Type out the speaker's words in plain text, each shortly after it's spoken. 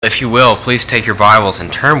If you will, please take your Bibles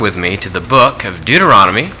and turn with me to the book of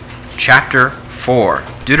Deuteronomy, chapter 4.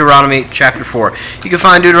 Deuteronomy, chapter 4. You can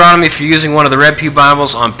find Deuteronomy if you're using one of the Red Pew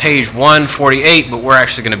Bibles on page 148, but we're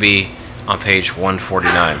actually going to be on page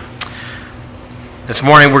 149. This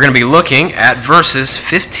morning we're going to be looking at verses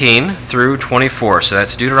 15 through 24. So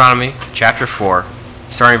that's Deuteronomy, chapter 4,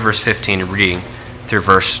 starting verse 15 and reading through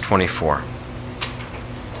verse 24.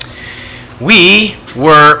 We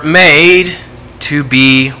were made to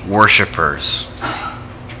be worshipers.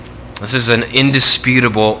 This is an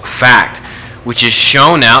indisputable fact, which is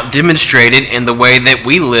shown out, demonstrated in the way that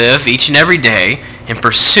we live each and every day in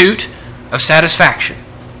pursuit of satisfaction.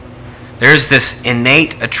 There's this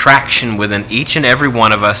innate attraction within each and every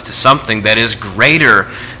one of us to something that is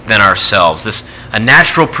greater than ourselves. A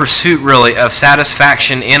natural pursuit, really, of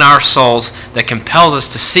satisfaction in our souls that compels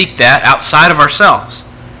us to seek that outside of ourselves.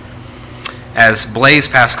 As Blaise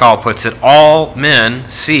Pascal puts it, all men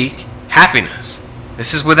seek happiness.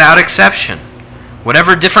 This is without exception.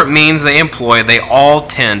 Whatever different means they employ, they all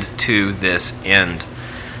tend to this end.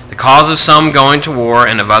 The cause of some going to war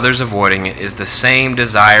and of others avoiding it is the same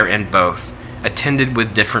desire in both, attended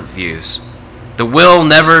with different views. The will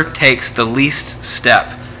never takes the least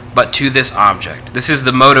step but to this object. This is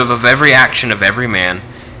the motive of every action of every man,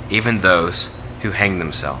 even those who hang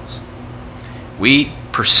themselves. We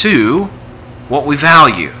pursue what we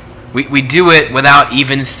value. We do it without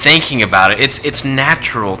even thinking about it. It's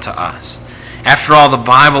natural to us. After all, the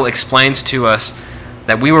Bible explains to us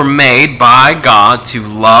that we were made by God to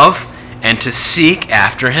love and to seek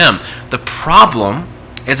after Him. The problem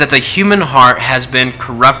is that the human heart has been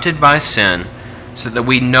corrupted by sin so that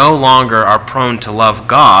we no longer are prone to love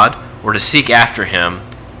God or to seek after Him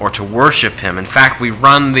or to worship Him. In fact, we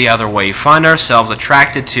run the other way. We find ourselves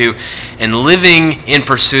attracted to and living in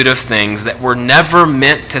pursuit of things that were never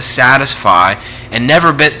meant to satisfy and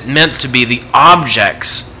never meant to be the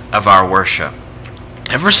objects of our worship.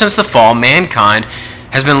 Ever since the fall, mankind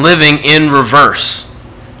has been living in reverse,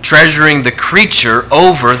 treasuring the creature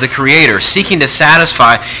over the Creator, seeking to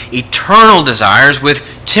satisfy eternal desires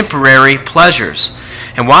with temporary pleasures.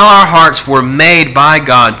 And while our hearts were made by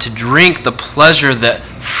God to drink the pleasure that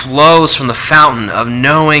flows from the fountain of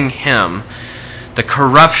knowing Him, the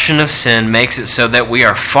corruption of sin makes it so that we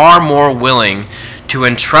are far more willing to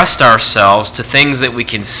entrust ourselves to things that we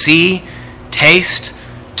can see, taste,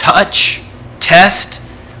 touch, test,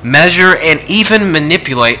 measure, and even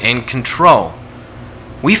manipulate and control.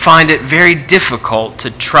 We find it very difficult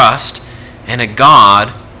to trust in a God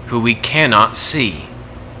who we cannot see.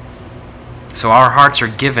 So our hearts are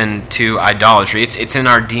given to idolatry. It's in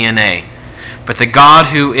our DNA. But the God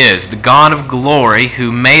who is, the God of glory,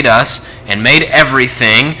 who made us and made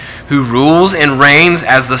everything, who rules and reigns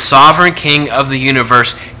as the sovereign king of the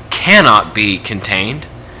universe, cannot be contained.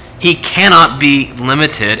 He cannot be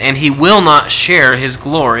limited, and He will not share His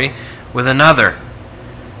glory with another.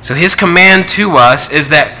 So His command to us is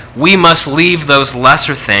that we must leave those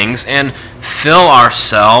lesser things and fill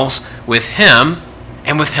ourselves with Him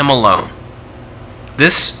and with Him alone.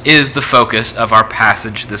 This is the focus of our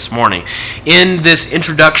passage this morning. In this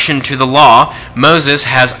introduction to the law, Moses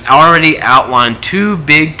has already outlined two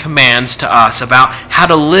big commands to us about how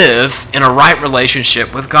to live in a right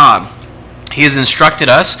relationship with God. He has instructed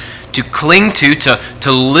us to cling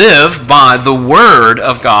to live by the Word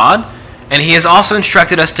of God, and He has also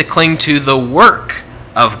instructed us to cling to the work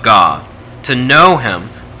of God, to know Him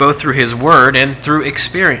both through His Word and through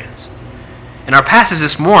experience. In our passage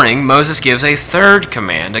this morning, Moses gives a third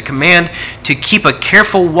command, a command to keep a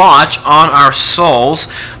careful watch on our souls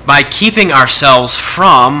by keeping ourselves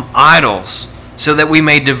from idols, so that we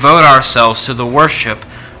may devote ourselves to the worship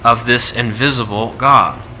of this invisible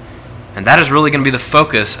God. And that is really going to be the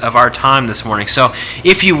focus of our time this morning. So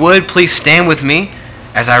if you would, please stand with me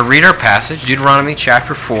as I read our passage, Deuteronomy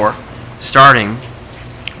chapter 4, starting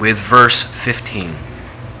with verse 15.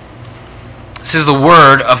 This is the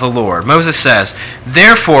word of the Lord. Moses says,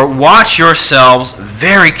 "Therefore watch yourselves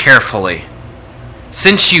very carefully.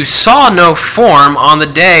 Since you saw no form on the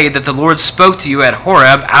day that the Lord spoke to you at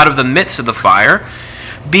Horeb out of the midst of the fire,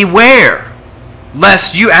 beware,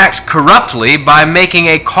 lest you act corruptly by making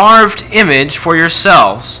a carved image for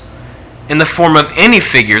yourselves, in the form of any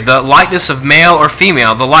figure, the likeness of male or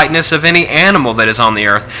female, the likeness of any animal that is on the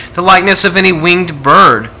earth, the likeness of any winged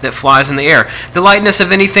bird that flies in the air, the likeness of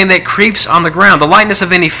anything that creeps on the ground, the likeness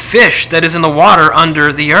of any fish that is in the water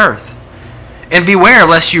under the earth. And beware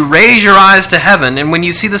lest you raise your eyes to heaven, and when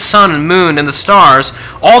you see the sun and moon and the stars,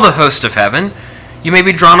 all the host of heaven, you may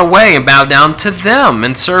be drawn away and bow down to them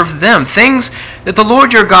and serve them, things that the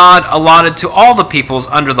Lord your God allotted to all the peoples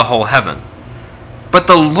under the whole heaven. But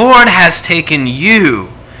the Lord has taken you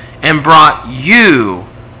and brought you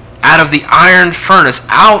out of the iron furnace,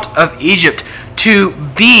 out of Egypt, to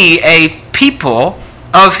be a people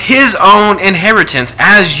of his own inheritance,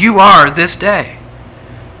 as you are this day.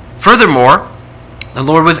 Furthermore, the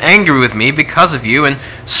Lord was angry with me because of you, and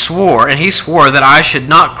he swore that I should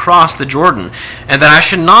not cross the Jordan, and that I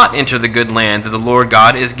should not enter the good land that the Lord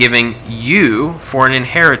God is giving you for an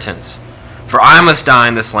inheritance. For I must die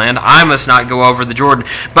in this land, I must not go over the Jordan,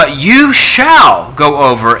 but you shall go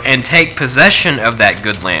over and take possession of that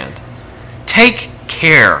good land. Take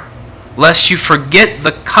care, lest you forget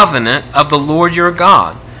the covenant of the Lord your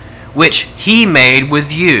God, which he made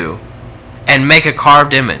with you, and make a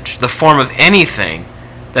carved image, the form of anything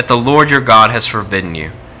that the Lord your God has forbidden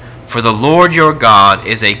you. For the Lord your God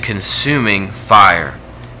is a consuming fire,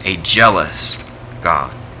 a jealous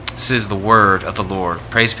God. This is the word of the Lord.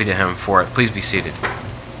 Praise be to him for it. Please be seated.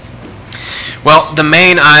 Well, the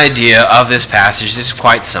main idea of this passage is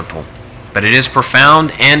quite simple, but it is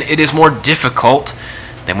profound and it is more difficult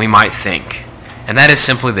than we might think. And that is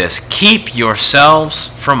simply this: keep yourselves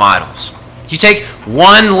from idols. You take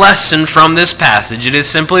one lesson from this passage, it is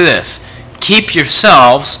simply this: keep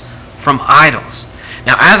yourselves from idols.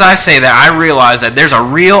 Now, as I say that, I realize that there's a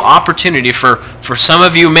real opportunity for some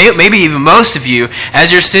of you, maybe even most of you,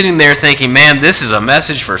 as you're sitting there thinking, man, this is a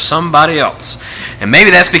message for somebody else. And maybe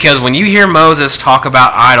that's because when you hear Moses talk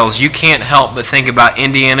about idols, you can't help but think about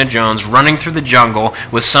Indiana Jones running through the jungle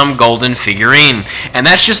with some golden figurine. And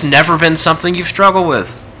that's just never been something you've struggled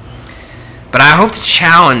with. But I hope to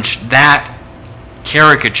challenge that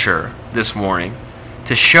caricature this morning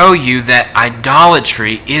to show you that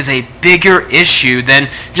idolatry is a bigger issue than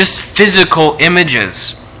just physical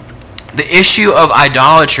images. The issue of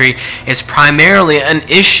idolatry is primarily an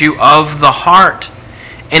issue of the heart,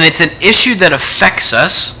 and it's an issue that affects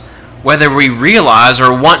us whether we realize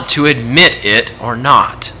or want to admit it or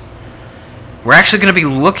not. We're actually going to be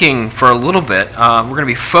looking for a little bit, we're going to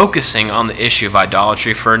be focusing on the issue of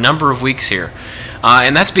idolatry for a number of weeks here.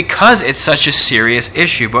 And that's because it's such a serious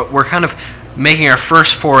issue, but we're kind of making our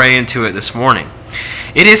first foray into it this morning.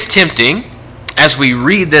 It is tempting, as we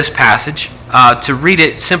read this passage, to read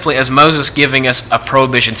it simply as Moses giving us a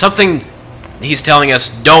prohibition, something he's telling us,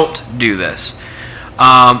 don't do this.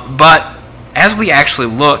 But as we actually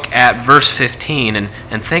look at verse 15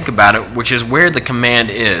 and think about it, which is where the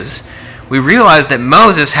command is, we realize that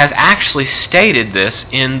Moses has actually stated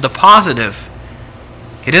this in the positive.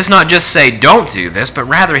 He does not just say, don't do this, but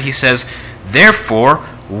rather he says, therefore,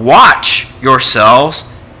 watch yourselves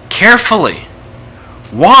carefully.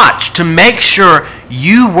 Watch to make sure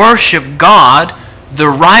you worship God the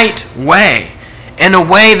right way, in a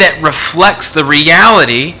way that reflects the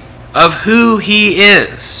reality of who he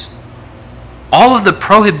is. All of the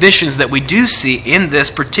prohibitions that we do see in this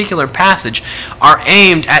particular passage are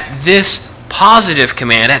aimed at this positive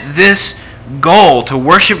command, at this goal to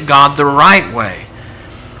worship God the right way.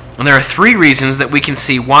 And there are three reasons that we can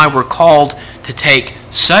see why we're called to take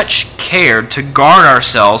such care to guard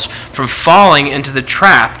ourselves from falling into the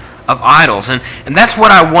trap of idols. And that's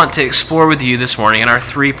what I want to explore with you this morning in our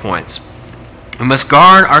 3 points. We must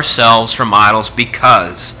guard ourselves from idols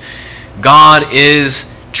because God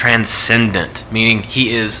is transcendent, meaning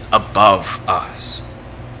he is above us.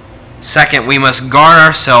 Second, we must guard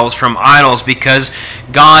ourselves from idols because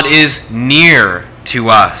God is near to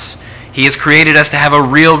us. He has created us to have a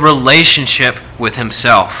real relationship with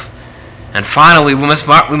himself. And finally, we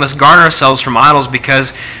must guard ourselves from idols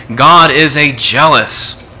because God is a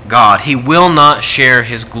jealous God. He will not share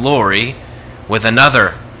his glory with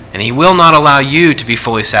another, and he will not allow you to be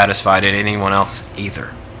fully satisfied in anyone else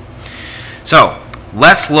either. So,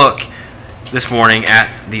 let's look this morning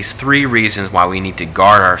at these 3 reasons why we need to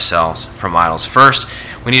guard ourselves from idols. First,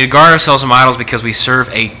 we need to guard ourselves from idols because we serve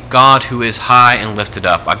a God who is high and lifted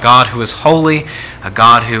up, a God who is holy, a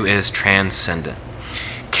God who is transcendent.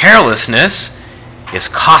 Carelessness is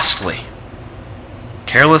costly.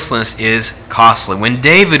 Carelessness is costly. When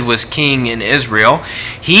David was king in Israel,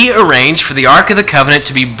 he arranged for the Ark of the Covenant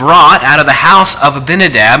to be brought out of the house of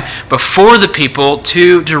Abinadab before the people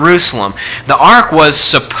to Jerusalem. The Ark was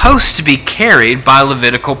supposed to be carried by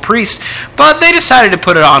Levitical priests, but they decided to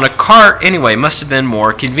put it on a cart anyway. It must have been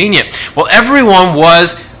more convenient. Well, everyone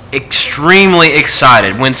was extremely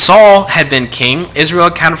excited. When Saul had been king, Israel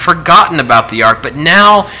had kind of forgotten about the Ark, but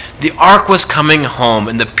now the Ark was coming home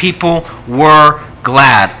and the people were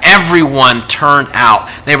glad. Everyone turned out.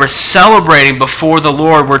 They were celebrating before the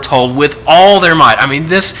Lord, we're told, with all their might. I mean,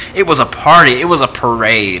 it was a party. It was a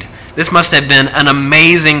parade. This must have been an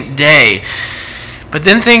amazing day. But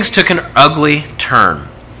then things took an ugly turn.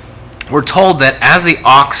 we're told that as the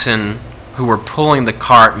oxen who were pulling the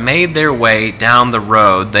cart made their way down the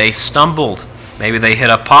road, they stumbled. Maybe they hit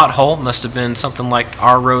a pothole. Must have been something like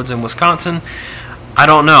our roads in Wisconsin. I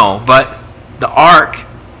don't know. But the ark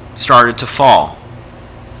started to fall.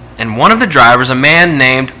 And one of the drivers, a man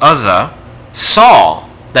named Uzzah, saw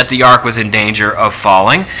that the ark was in danger of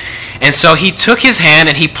falling. And so he took his hand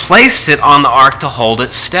and he placed it on the ark to hold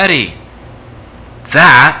it steady.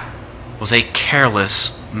 That was a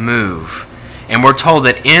careless move. And we're told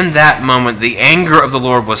that in that moment, the anger of the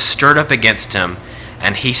Lord was stirred up against him,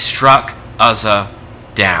 and he struck Uzzah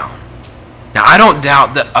down. Now, I don't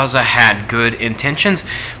doubt that Uzzah had good intentions,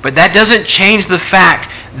 but that doesn't change the fact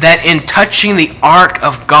that in touching the ark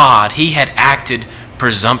of God, he had acted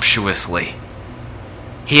presumptuously.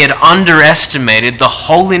 He had underestimated the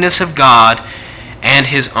holiness of God and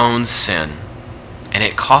his own sin, and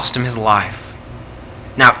it cost him his life.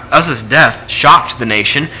 Now, Uzzah's death shocked the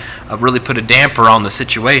nation, really put a damper on the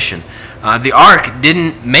situation. The ark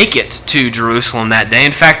didn't make it to Jerusalem that day.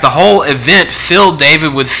 In fact, the whole event filled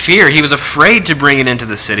David with fear. He was afraid to bring it into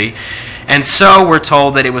the city. And so we're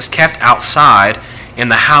told that it was kept outside in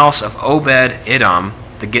the house of Obed-Edom,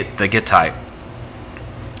 the Gittite.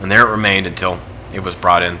 And there it remained until it was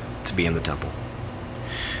brought in to be in the temple.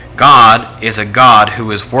 God is a God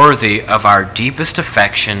who is worthy of our deepest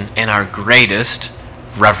affection and our greatest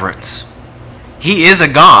reverence. He is a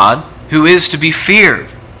God who is to be feared.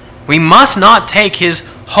 We must not take his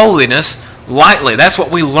holiness lightly. That's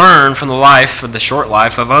what we learn from the short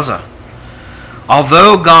life of Uzzah.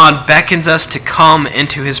 Although God beckons us to come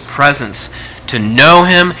into his presence, to know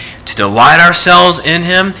him, to delight ourselves in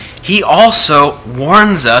him, he also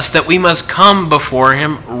warns us that we must come before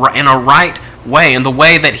him in a right way, in the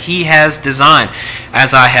way that he has designed.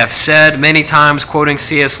 As I have said many times, quoting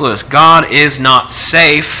C.S. Lewis, God is not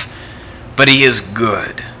safe, but he is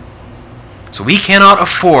good. So we cannot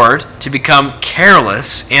afford to become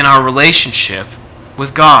careless in our relationship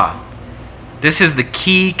with God. This is the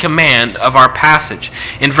key command of our passage.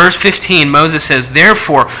 In verse 15, Moses says,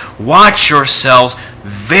 "Therefore, watch yourselves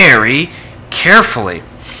very carefully."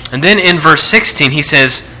 And then in verse 16, he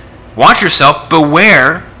says, "Watch yourself,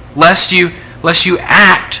 beware lest you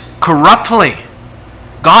act corruptly."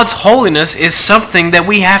 God's holiness is something that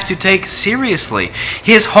we have to take seriously.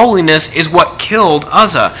 His holiness is what killed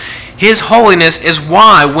Uzzah. His holiness is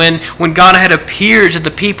why when God had appeared to the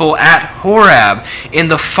people at Horeb in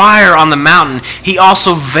the fire on the mountain, he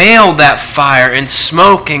also veiled that fire in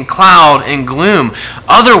smoke and cloud and gloom.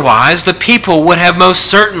 Otherwise, the people would have most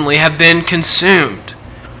certainly have been consumed.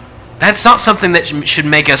 That's not something that should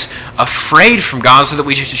make us afraid from God so that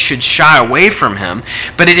we should shy away from him.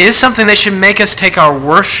 But it is something that should make us take our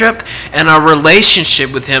worship and our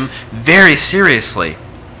relationship with him very seriously.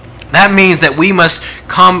 That means that we must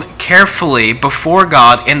come carefully before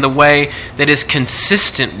God in the way that is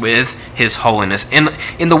consistent with his holiness,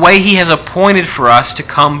 in the way he has appointed for us to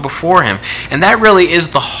come before him. And that really is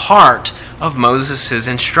the heart of Moses'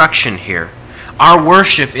 instruction here. Our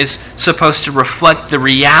worship is supposed to reflect the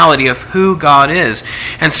reality of who God is.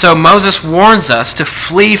 And so Moses warns us to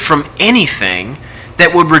flee from anything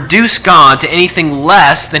that would reduce God to anything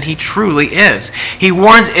less than he truly is. He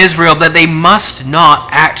warns Israel that they must not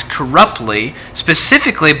act corruptly,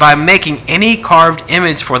 specifically by making any carved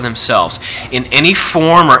image for themselves in any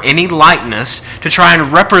form or any likeness to try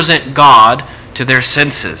and represent God to their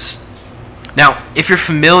senses. Now, if you're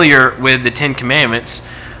familiar with the Ten Commandments,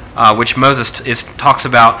 which Moses talks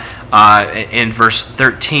about in verse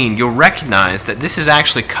 13, you'll recognize that this is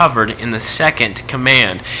actually covered in the second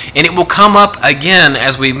command. And it will come up again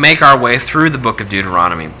as we make our way through the book of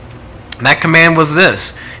Deuteronomy. That command was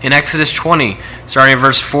this. In Exodus 20, starting in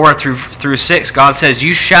verse 4 through 6, God says,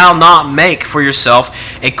 "You shall not make for yourself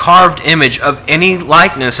a carved image of any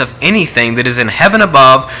likeness of anything that is in heaven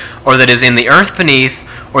above, or that is in the earth beneath,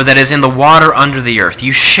 or that is in the water under the earth.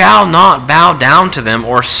 You shall not bow down to them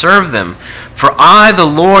or serve them. For I, the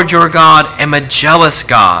Lord your God, am a jealous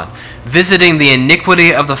God, visiting the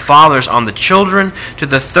iniquity of the fathers on the children to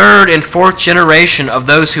the third and fourth generation of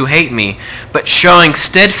those who hate me, but showing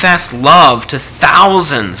steadfast love to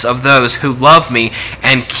thousands of those who love me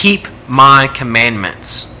and keep my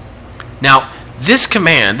commandments." Now, this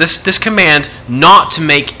command not to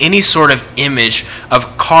make any sort of image,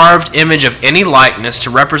 of carved image of any likeness to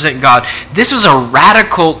represent God, this was a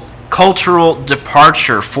radical cultural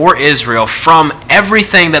departure for Israel from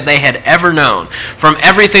everything that they had ever known, from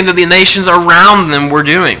everything that the nations around them were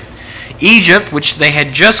doing. Egypt, which they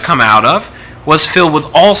had just come out of, was filled with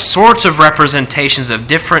all sorts of representations of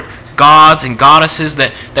different gods and goddesses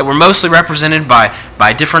that were mostly represented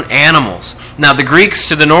by different animals. Now, the Greeks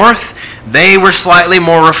to the north, they were slightly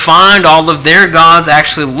more refined. All of their gods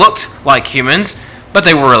actually looked like humans, but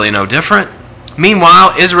they were really no different.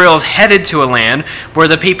 Meanwhile, Israel is headed to a land where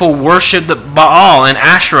the people worship the Baal and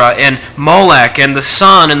Asherah and Molech and the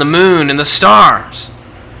sun and the moon and the stars.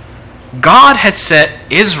 God had set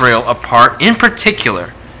Israel apart in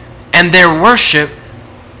particular, and their worship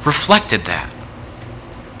reflected that.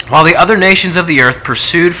 While the other nations of the earth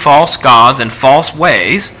pursued false gods and false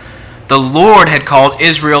ways, the Lord had called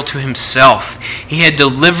Israel to himself. He had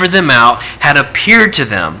delivered them out, had appeared to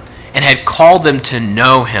them, and had called them to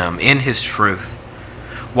know him in his truth.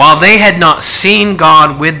 While they had not seen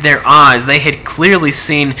God with their eyes, they had clearly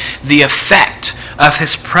seen the effect of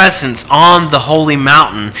his presence on the holy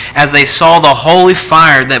mountain as they saw the holy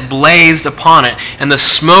fire that blazed upon it and the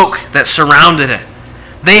smoke that surrounded it.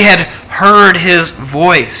 They had heard his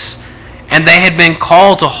voice, and they had been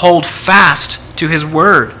called to hold fast to his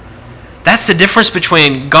word. That's the difference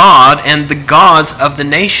between God and the gods of the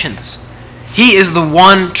nations. He is the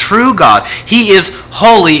one true God. He is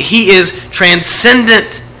holy. He is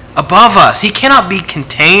transcendent above us. He cannot be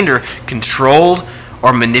contained or controlled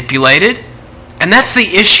or manipulated. And that's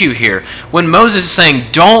the issue here. When Moses is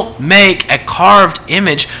saying, don't make a carved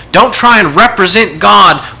image, don't try and represent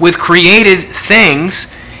God with created things,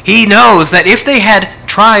 he knows that if they had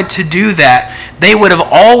tried to do that, they would have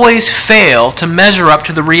always failed to measure up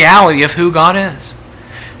to the reality of who God is.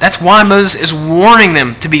 That's why Moses is warning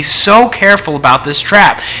them to be so careful about this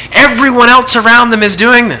trap. Everyone else around them is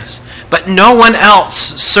doing this, but no one else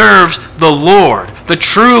serves the Lord, the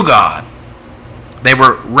true God. They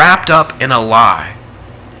were wrapped up in a lie.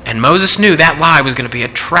 And Moses knew that lie was going to be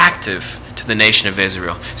attractive to the nation of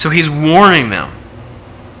Israel. So he's warning them.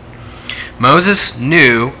 Moses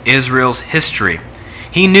knew Israel's history.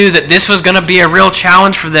 He knew that this was going to be a real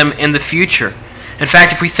challenge for them in the future. In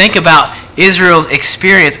fact, if we think about Israel's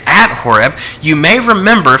experience at Horeb, you may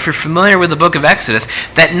remember, if you're familiar with the book of Exodus,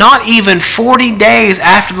 that not even 40 days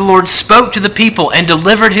after the Lord spoke to the people and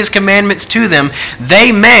delivered his commandments to them,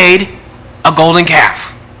 they made a golden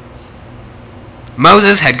calf.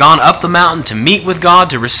 Moses had gone up the mountain to meet with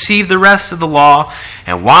God to receive the rest of the law,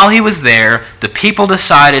 and while he was there, the people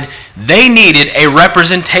decided they needed a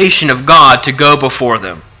representation of God to go before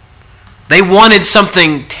them. They wanted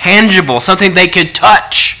something tangible, something they could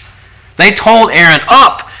touch. They told Aaron,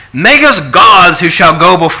 "Up, make us gods who shall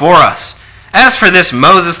go before us. As for this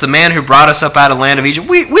Moses, the man who brought us up out of the land of Egypt,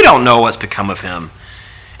 we don't know what's become of him."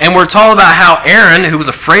 And we're told about how Aaron, who was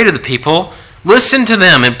afraid of the people, listened to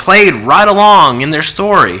them and played right along in their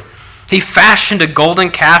story. He fashioned a golden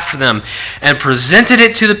calf for them and presented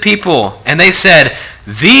it to the people. And they said,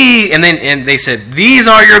 "These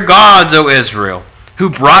are your gods, O Israel, who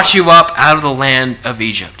brought you up out of the land of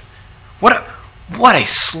Egypt." What a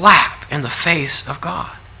slap in the face of God.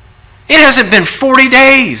 It hasn't been 40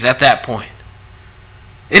 days at that point.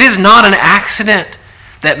 It is not an accident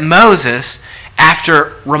that Moses,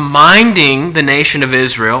 after reminding the nation of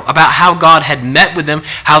Israel about how God had met with them,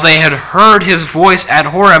 how they had heard his voice at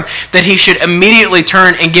Horeb, that he should immediately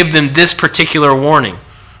turn and give them this particular warning.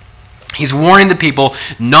 He's warning the people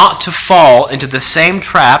not to fall into the same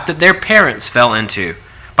trap that their parents fell into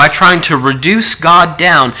by trying to reduce God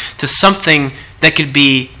down to something that could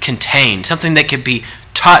be contained, something that could be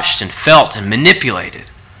touched and felt and manipulated.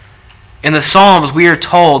 In the Psalms, we are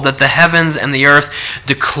told that the heavens and the earth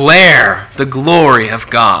declare the glory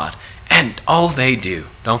of God. And oh, they do,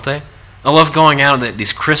 don't they? I love going out on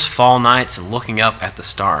these crisp fall nights and looking up at the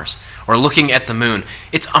stars or looking at the moon.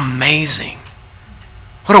 It's amazing.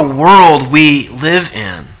 What a world we live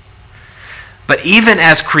in. But even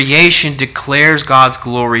as creation declares God's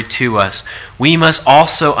glory to us, we must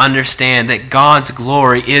also understand that God's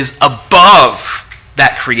glory is above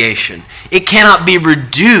that creation. It cannot be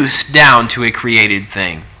reduced down to a created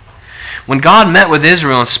thing. When God met with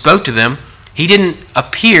Israel and spoke to them, he didn't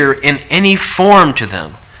appear in any form to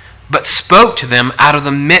them, but spoke to them out of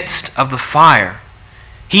the midst of the fire.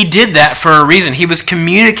 He did that for a reason. He was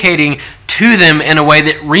communicating to them in a way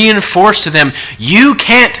that reinforced to them, you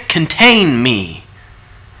can't contain me.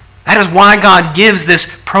 That is why God gives this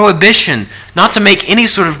prohibition not to make any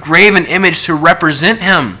sort of graven image to represent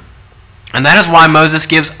him. And that is why Moses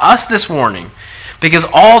gives us this warning. Because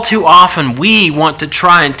all too often we want to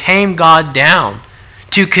try and tame God down,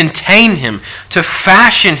 to contain him, to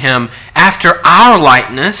fashion him after our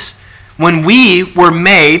likeness when we were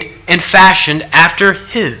made and fashioned after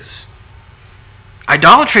his.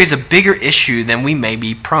 Idolatry is a bigger issue than we may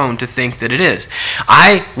be prone to think that it is.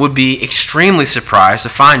 I would be extremely surprised to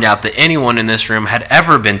find out that anyone in this room had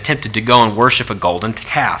ever been tempted to go and worship a golden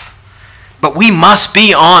calf. But we must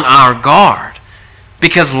be on our guard,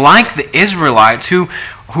 because like the Israelites who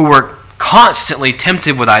were constantly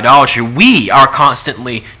tempted with idolatry, we are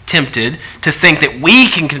constantly tempted to think that we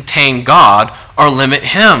can contain God or limit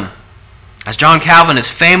Him. As John Calvin has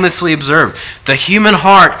famously observed, the human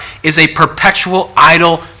heart is a perpetual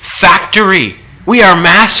idol factory. We are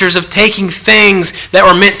masters of taking things that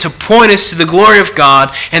were meant to point us to the glory of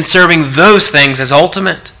God and serving those things as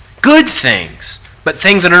ultimate. Good things, but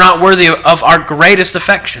things that are not worthy of our greatest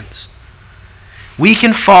affections. We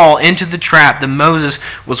can fall into the trap that Moses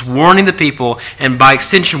was warning the people, and by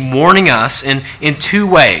extension warning us in two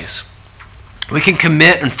ways. We can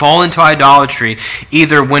commit and fall into idolatry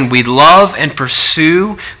either when we love and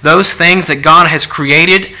pursue those things that God has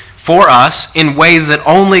created for us in ways that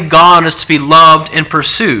only God is to be loved and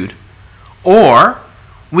pursued, or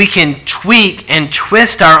we can tweak and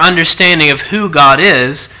twist our understanding of who God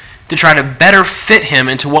is to try to better fit Him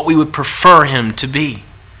into what we would prefer Him to be.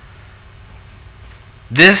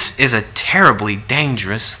 This is a terribly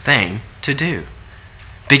dangerous thing to do,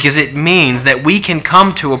 because it means that we can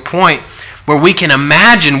come to a point where we can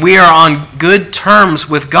imagine we are on good terms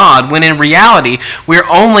with God, when in reality we're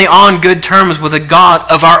only on good terms with a God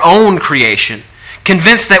of our own creation,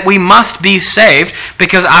 convinced that we must be saved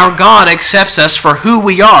because our God accepts us for who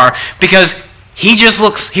we are, because He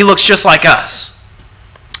looks just like us.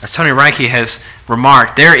 As Tony Reinke has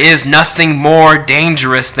remarked, there is nothing more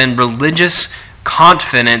dangerous than religious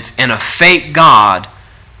confidence in a fake God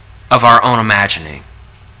of our own imagining.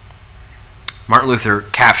 Martin Luther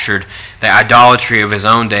captured the idolatry of his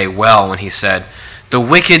own day well when he said, "The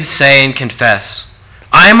wicked say and confess,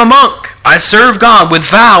 'I am a monk. I serve God with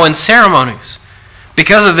vow and ceremonies.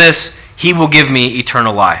 Because of this, He will give me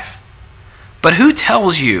eternal life.' But who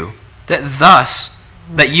tells you that thus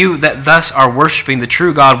are worshiping the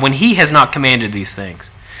true God when He has not commanded these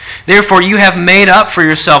things? Therefore, you have made up for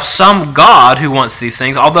yourself some God who wants these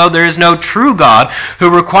things, although there is no true God who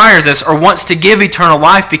requires this or wants to give eternal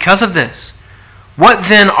life because of this. What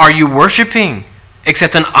then are you worshiping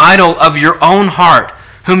except an idol of your own heart,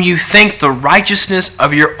 whom you think the righteousness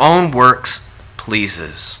of your own works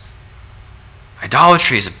pleases?"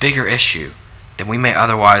 Idolatry is a bigger issue than we may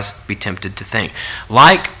otherwise be tempted to think.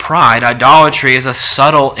 Like pride, idolatry is a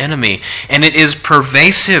subtle enemy, and it is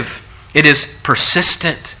pervasive. It is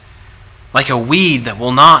persistent, like a weed that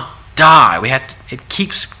will not die. It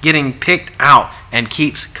keeps getting picked out and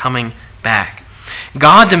keeps coming back.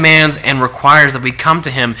 God demands and requires that we come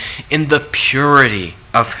to Him in the purity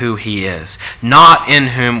of who He is, not in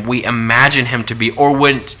whom we imagine Him to be or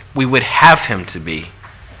we would have Him to be.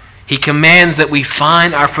 He commands that we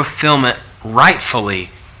find our fulfillment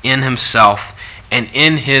rightfully in Himself and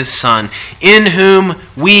in His Son, in whom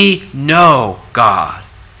we know God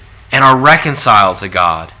and are reconciled to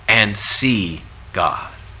God and see God.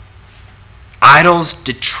 Idols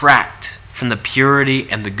detract from the purity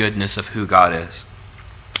and the goodness of who God is.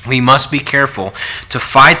 We must be careful to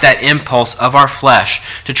fight that impulse of our flesh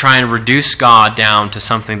to try and reduce God down to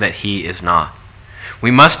something that He is not. We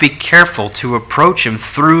must be careful to approach Him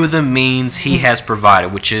through the means He has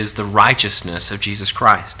provided, which is the righteousness of Jesus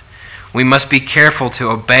Christ. We must be careful to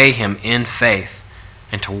obey Him in faith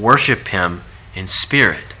and to worship Him in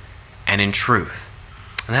spirit and in truth.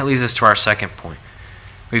 And that leads us to our second point.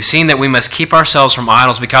 We've seen that we must keep ourselves from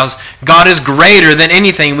idols because God is greater than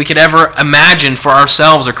anything we could ever imagine for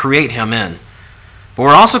ourselves or create Him in. But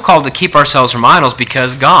we're also called to keep ourselves from idols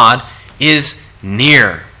because God is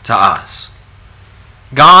near to us.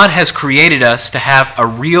 God has created us to have a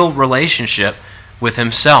real relationship with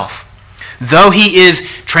Himself. Though He is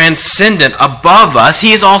transcendent above us,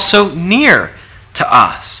 He is also near to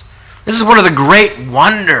us. This is one of the great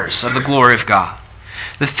wonders of the glory of God.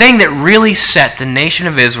 The thing that really set the nation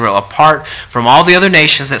of Israel apart from all the other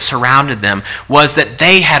nations that surrounded them was that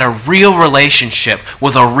they had a real relationship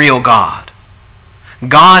with a real God.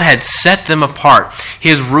 God had set them apart.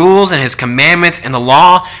 His rules and His commandments and the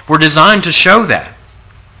law were designed to show that.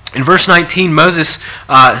 In verse 19, Moses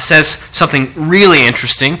says something really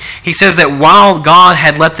interesting. He says that while God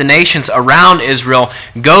had let the nations around Israel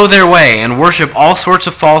go their way and worship all sorts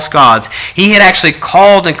of false gods, He had actually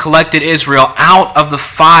called and collected Israel out of the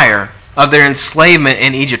fire of their enslavement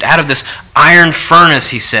in Egypt, out of this iron furnace,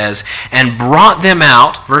 he says, and brought them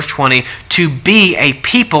out, verse 20, to be a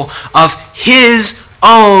people of His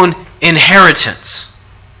own inheritance.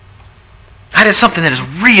 That is something that is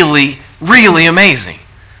really, really amazing.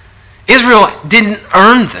 Israel didn't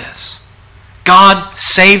earn this. God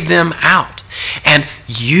saved them out and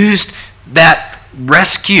used that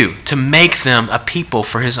rescue to make them a people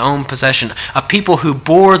for his own possession, a people who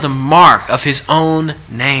bore the mark of his own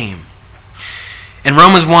name. In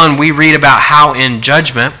Romans 1, we read about how in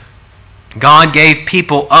judgment, God gave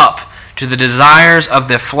people up to the desires of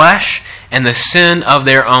the flesh and the sin of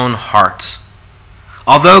their own hearts.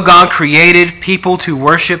 Although God created people to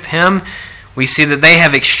worship him, we see that they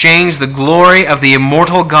have exchanged the glory of the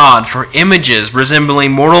immortal God for images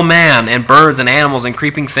resembling mortal man and birds and animals and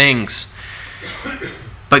creeping things.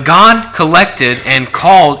 But God collected and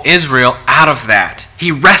called Israel out of that.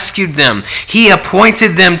 He rescued them. He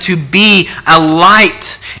appointed them to be a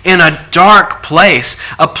light in a dark place,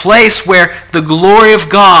 a place where the glory of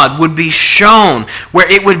God would be shown, where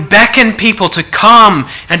it would beckon people to come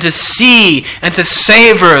and to see and to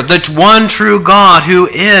savor the one true God who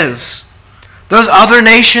is. Those other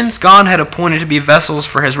nations God had appointed to be vessels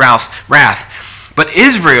for his wrath. But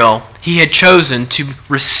Israel he had chosen to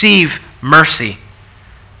receive mercy.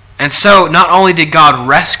 And so not only did God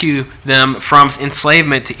rescue them from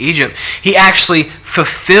enslavement to Egypt, he actually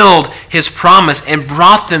fulfilled his promise and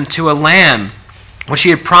brought them to a land which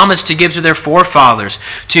he had promised to give to their forefathers,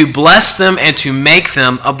 to bless them and to make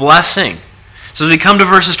them a blessing. So as we come to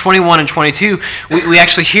verses 21 and 22, we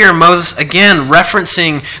actually hear Moses again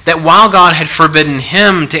referencing that while God had forbidden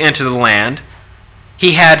him to enter the land,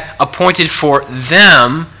 he had appointed for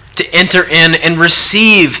them to enter in and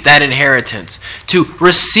receive that inheritance, to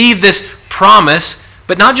receive this promise,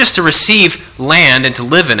 but not just to receive land and to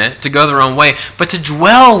live in it, to go their own way, but to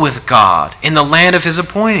dwell with God in the land of his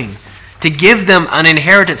appointing, to give them an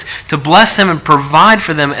inheritance, to bless them and provide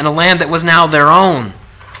for them in a land that was now their own,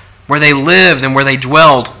 where they lived and where they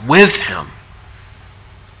dwelled with him.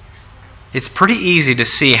 It's pretty easy to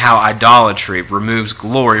see how idolatry removes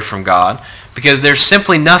glory from God, because there's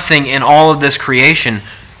simply nothing in all of this creation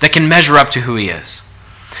that can measure up to who he is.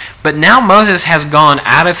 But now Moses has gone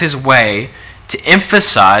out of his way to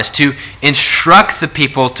emphasize, to instruct the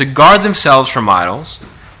people to guard themselves from idols,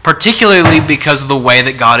 particularly because of the way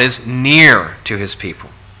that God is near to his people.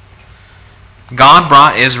 God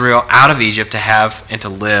brought Israel out of Egypt to have and to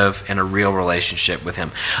live in a real relationship with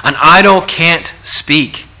him. An idol can't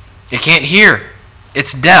speak. It can't hear.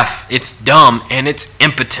 It's deaf, it's dumb, and it's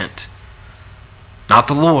impotent. Not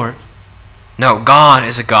the Lord. No, God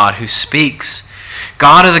is a God who speaks.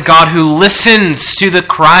 God is a God who listens to the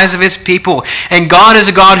cries of his people. And God is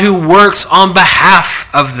a God who works on behalf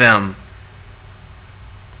of them.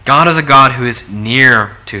 God is a God who is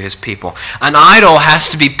near to his people. An idol has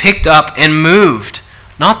to be picked up and moved,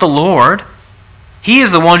 not the Lord. He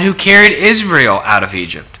is the one who carried Israel out of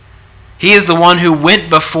Egypt. He is the one who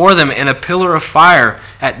went before them in a pillar of fire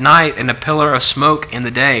at night and a pillar of smoke in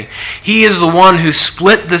the day. He is the one who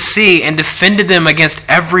split the sea and defended them against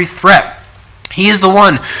every threat. He is the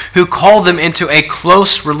one who called them into a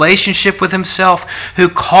close relationship with himself, who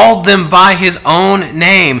called them by his own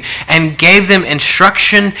name and gave them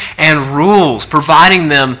instruction and rules, providing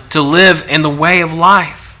them to live in the way of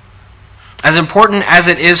life. As important as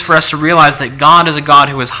it is for us to realize that God is a God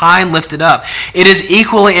who is high and lifted up, it is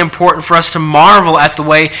equally important for us to marvel at the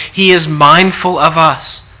way he is mindful of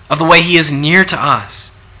us, of the way he is near to us.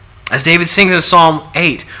 As David sings in Psalm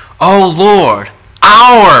 8, "O Lord,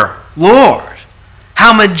 our Lord,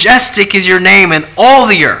 how majestic is your name in all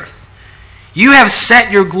the earth. You have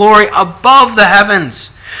set your glory above the heavens.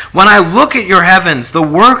 When I look at your heavens, the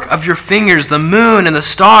work of your fingers, the moon and the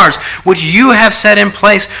stars, which you have set in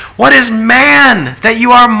place, what is man that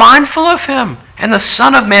you are mindful of him, and the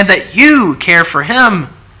Son of Man that you care for him?"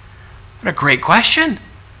 What a great question.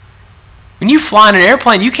 When you fly in an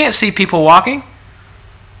airplane, you can't see people walking.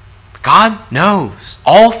 God knows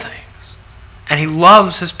all things, and he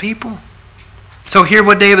loves his people. So hear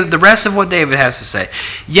the rest of what David has to say.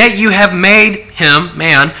 "Yet you have made him,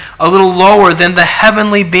 man, a little lower than the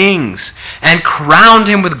heavenly beings, and crowned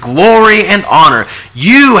him with glory and honor.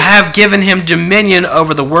 You have given him dominion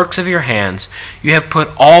over the works of your hands. You have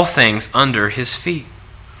put all things under his feet."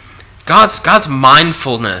 God's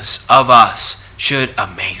mindfulness of us should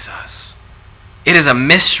amaze us. It is a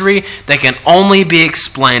mystery that can only be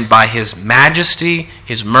explained by his majesty,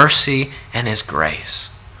 his mercy, and his grace.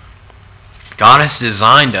 God has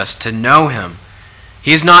designed us to know him.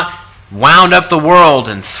 He has not wound up the world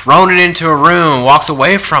and thrown it into a room and walked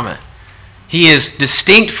away from it. He is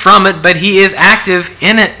distinct from it, but he is active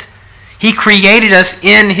in it. He created us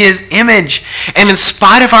in his image. And in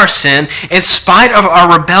spite of our sin, in spite of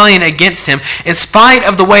our rebellion against him, in spite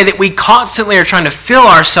of the way that we constantly are trying to fill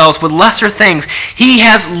ourselves with lesser things, he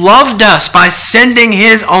has loved us by sending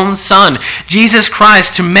his own Son, Jesus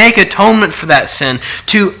Christ, to make atonement for that sin,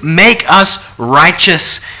 to make us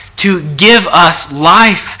righteous, to give us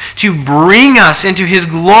life, to bring us into his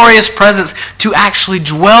glorious presence, to actually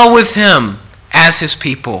dwell with him as his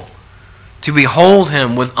people, to behold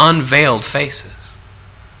him with unveiled faces.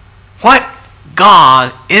 What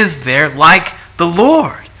God is there like the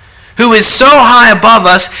Lord, who is so high above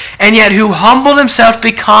us, and yet who humbled himself to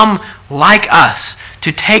become like us,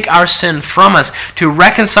 to take our sin from us, to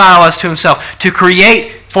reconcile us to himself, to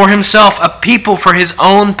create for himself a people for his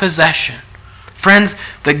own possession. Friends,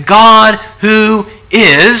 the God who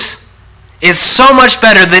is so much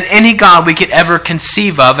better than any God we could ever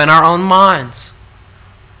conceive of in our own minds.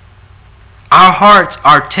 Our hearts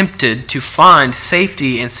are tempted to find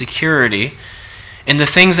safety and security in the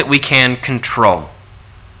things that we can control.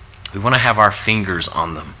 We want to have our fingers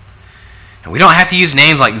on them. And we don't have to use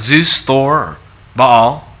names like Zeus, Thor, or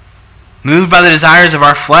Baal. Moved by the desires of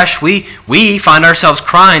our flesh, we find ourselves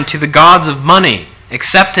crying to the gods of money,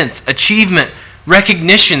 acceptance, achievement,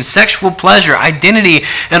 recognition, sexual pleasure, identity,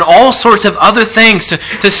 and all sorts of other things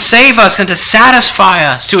to save us and to satisfy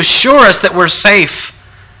us, to assure us that we're safe.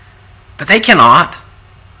 But they cannot,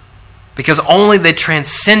 because only the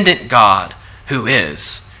transcendent God who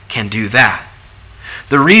is can do that.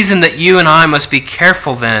 The reason that you and I must be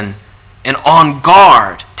careful then and on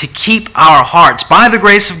guard to keep our hearts, by the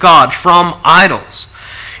grace of God, from idols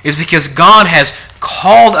is because God has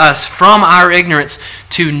called us from our ignorance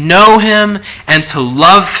to know him and to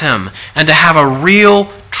love him and to have a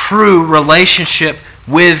real, true relationship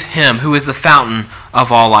with him, who is the fountain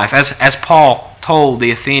of all life. As Paul told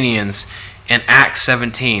the Athenians in Acts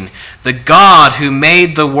 17, the God who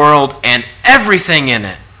made the world and everything in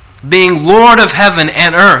it, being Lord of heaven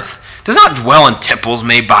and earth, does not dwell in temples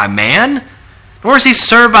made by man, nor is he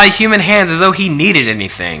served by human hands as though he needed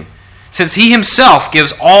anything, since he himself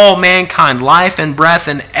gives all mankind life and breath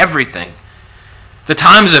and everything. The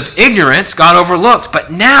times of ignorance God overlooked,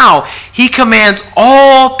 but now he commands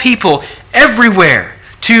all people everywhere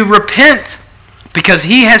to repent, because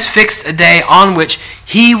he has fixed a day on which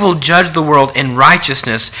he will judge the world in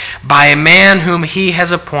righteousness by a man whom he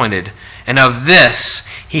has appointed. And of this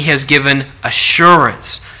he has given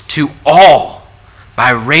assurance to all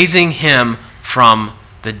by raising him from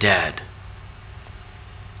the dead.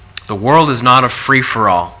 The world is not a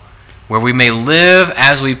free-for-all where we may live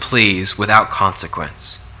as we please without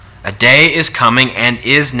consequence. A day is coming and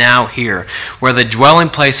is now here where the dwelling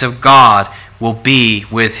place of God will be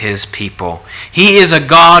with his people. He is a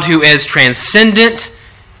God who is transcendent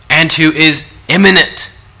and who is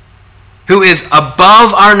immanent, who is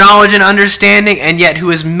above our knowledge and understanding, and yet who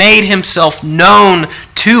has made himself known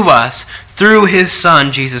to us through his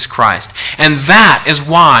Son, Jesus Christ. And that is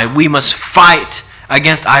why we must fight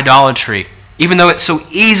against idolatry, even though it so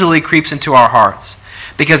easily creeps into our hearts.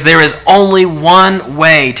 Because there is only one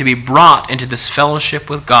way to be brought into this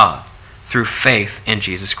fellowship with God, through faith in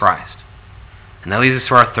Jesus Christ. And that leads us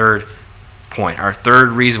to our third point, our third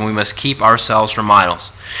reason we must keep ourselves from idols.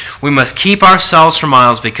 We must keep ourselves from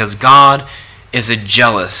idols because God is a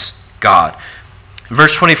jealous God. In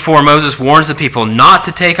verse 24, Moses warns the people not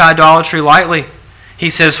to take idolatry lightly. He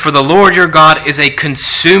says, "For the Lord your God is a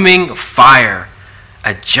consuming fire,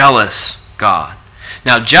 a jealous God."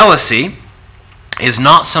 Now, jealousy is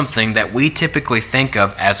not something that we typically think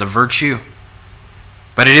of as a virtue,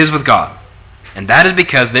 but it is with God. And that is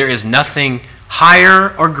because there is nothing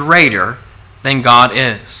higher or greater than God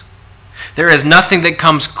is. There is nothing that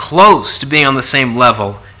comes close to being on the same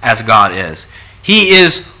level as God is. He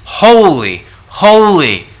is holy,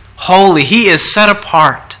 holy, holy. He is set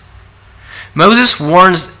apart. Moses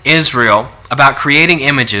warns Israel about creating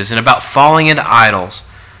images and about falling into idols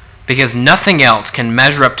because nothing else can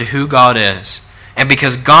measure up to who God is, and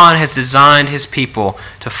because God has designed his people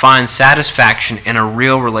to find satisfaction in a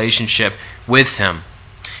real relationship with him.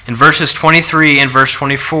 In verses 23 and verse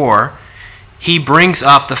 24, he brings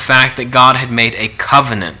up the fact that God had made a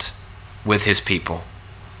covenant with his people,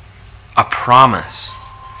 a promise.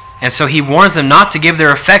 And so he warns them not to give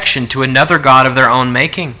their affection to another god of their own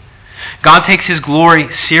making. God takes his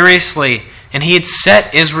glory seriously, and he had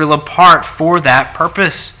set Israel apart for that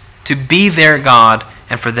purpose, to be their God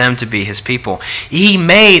and for them to be his people. He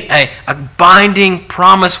made a binding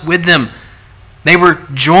promise with them. They were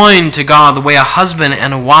joined to God the way a husband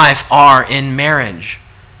and a wife are in marriage.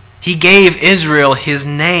 He gave Israel his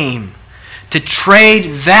name. To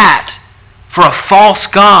trade that for a false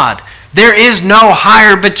god There is no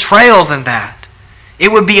higher betrayal than that.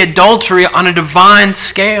 It would be adultery on a divine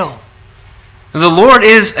scale. The Lord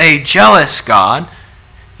is a jealous God,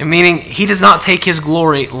 meaning he does not take his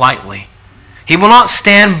glory lightly. He will not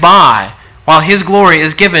stand by while his glory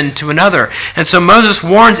is given to another. And so Moses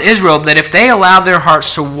warns Israel that if they allow their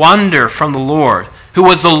hearts to wander from the Lord, who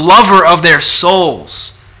was the lover of their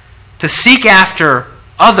souls, to seek after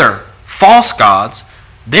other false gods,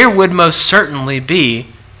 there would most certainly be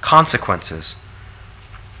consequences.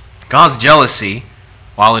 God's jealousy,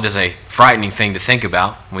 while it is a frightening thing to think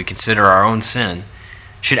about when we consider our own sin,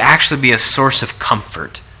 should actually be a source of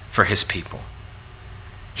comfort for his people.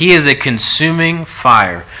 He is a consuming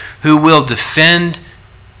fire who will defend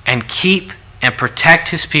and keep and protect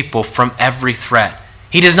his people from every threat.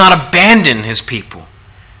 He does not abandon his people.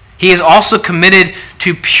 He is also committed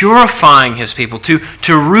to purifying his people, to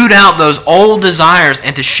root out those old desires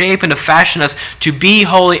and to shape and to fashion us to be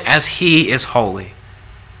holy as he is holy.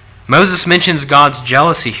 Moses mentions God's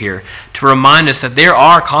jealousy here to remind us that there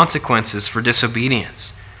are consequences for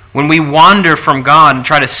disobedience. When we wander from God and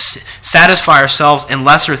try to satisfy ourselves in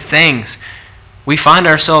lesser things, we find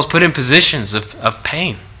ourselves put in positions of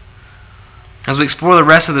pain. As we explore the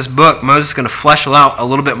rest of this book, Moses is going to flesh out a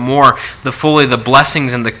little bit more fully the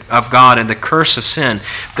blessings of God and the curse of sin.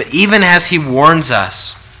 But even as he warns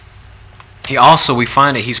us, we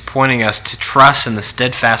find that he's pointing us to trust in the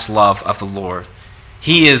steadfast love of the Lord.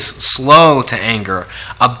 He is slow to anger,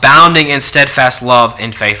 abounding in steadfast love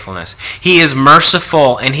and faithfulness. He is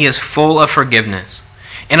merciful and he is full of forgiveness.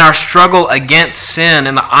 In our struggle against sin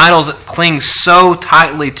and the idols that cling so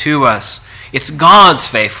tightly to us, it's God's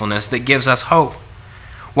faithfulness that gives us hope.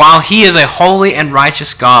 While he is a holy and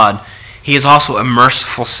righteous God, he is also a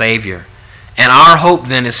merciful Savior. And our hope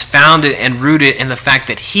then is founded and rooted in the fact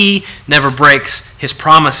that he never breaks his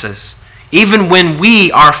promises. Even when we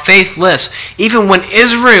are faithless, even when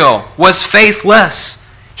Israel was faithless,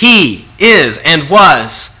 he is and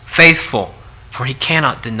was faithful, for he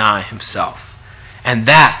cannot deny himself. And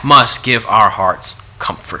that must give our hearts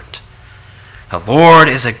comfort. The Lord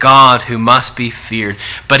is a God who must be feared,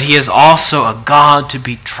 but he is also a God to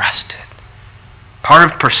be trusted. Part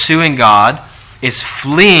of pursuing God is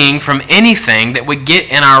fleeing from anything that would get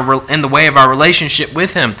in the way of our relationship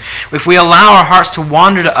with him. If we allow our hearts to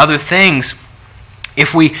wander to other things,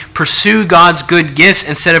 if we pursue God's good gifts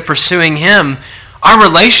instead of pursuing him, our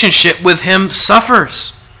relationship with him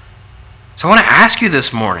suffers. So I want to ask you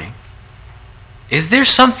this morning, is there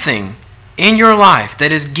something in your life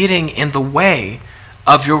that is getting in the way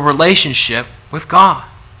of your relationship with God?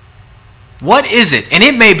 What is it? And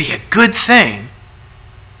it may be a good thing.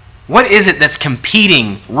 What is it that's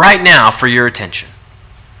competing right now for your attention?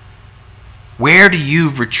 Where do you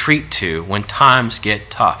retreat to when times get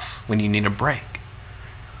tough, when you need a break?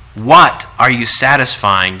 What are you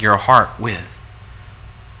satisfying your heart with?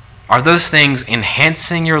 Are those things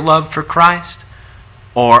enhancing your love for Christ,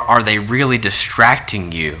 or are they really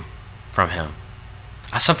distracting you from him?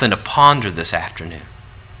 That's something to ponder this afternoon.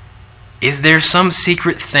 Is there some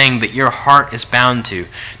secret thing that your heart is bound to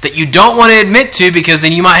that you don't want to admit to because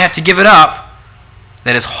then you might have to give it up,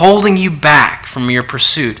 that is holding you back from your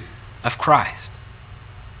pursuit of Christ?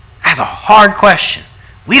 That's a hard question.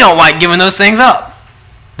 We don't like giving those things up.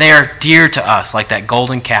 They are dear to us like that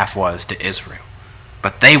golden calf was to Israel,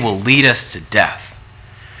 but they will lead us to death.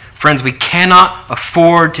 Friends, we cannot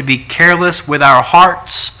afford to be careless with our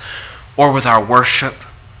hearts or with our worship.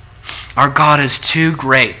 Our God is too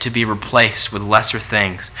great to be replaced with lesser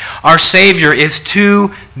things. Our Savior is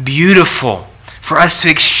too beautiful for us to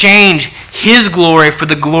exchange his glory for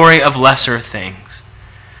the glory of lesser things.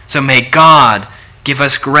 So may God give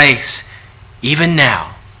us grace, even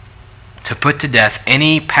now, to put to death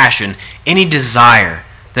any passion, any desire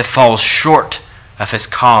that falls short of his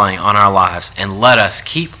calling on our lives, and let us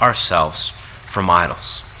keep ourselves from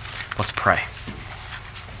idols. Let's pray.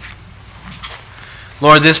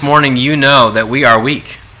 Lord, this morning you know that we are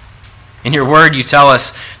weak. In your word you tell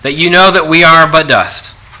us that you know that we are but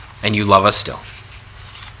dust, and you love us still.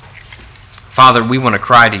 Father, we want to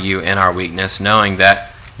cry to you in our weakness, knowing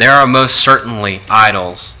that there are most certainly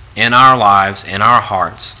idols in our lives, in our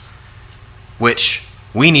hearts, which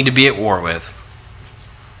we need to be at war with.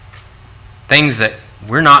 Things that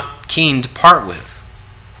we're not keen to part with.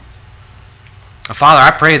 Father,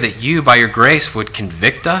 I pray that you, by your grace, would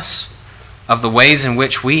convict us of the ways in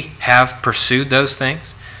which we have pursued those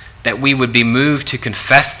things, that we would be moved to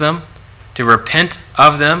confess them, to repent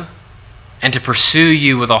of them, and to pursue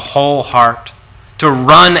you with a whole heart, to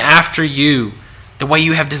run after you the way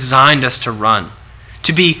you have designed us to run,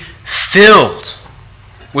 to be filled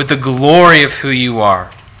with the glory of who you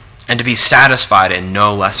are, and to be satisfied in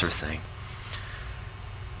no lesser thing.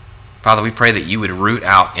 Father, we pray that you would root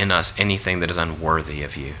out in us anything that is unworthy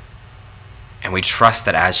of you. And we trust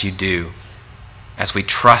that as you do, as we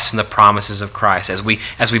trust in the promises of Christ, as we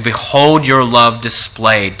behold your love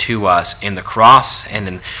displayed to us in the cross and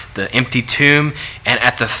in the empty tomb and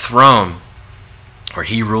at the throne where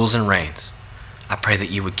he rules and reigns, I pray that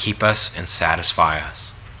you would keep us and satisfy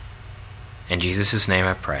us. In Jesus' name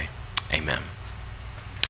I pray. Amen.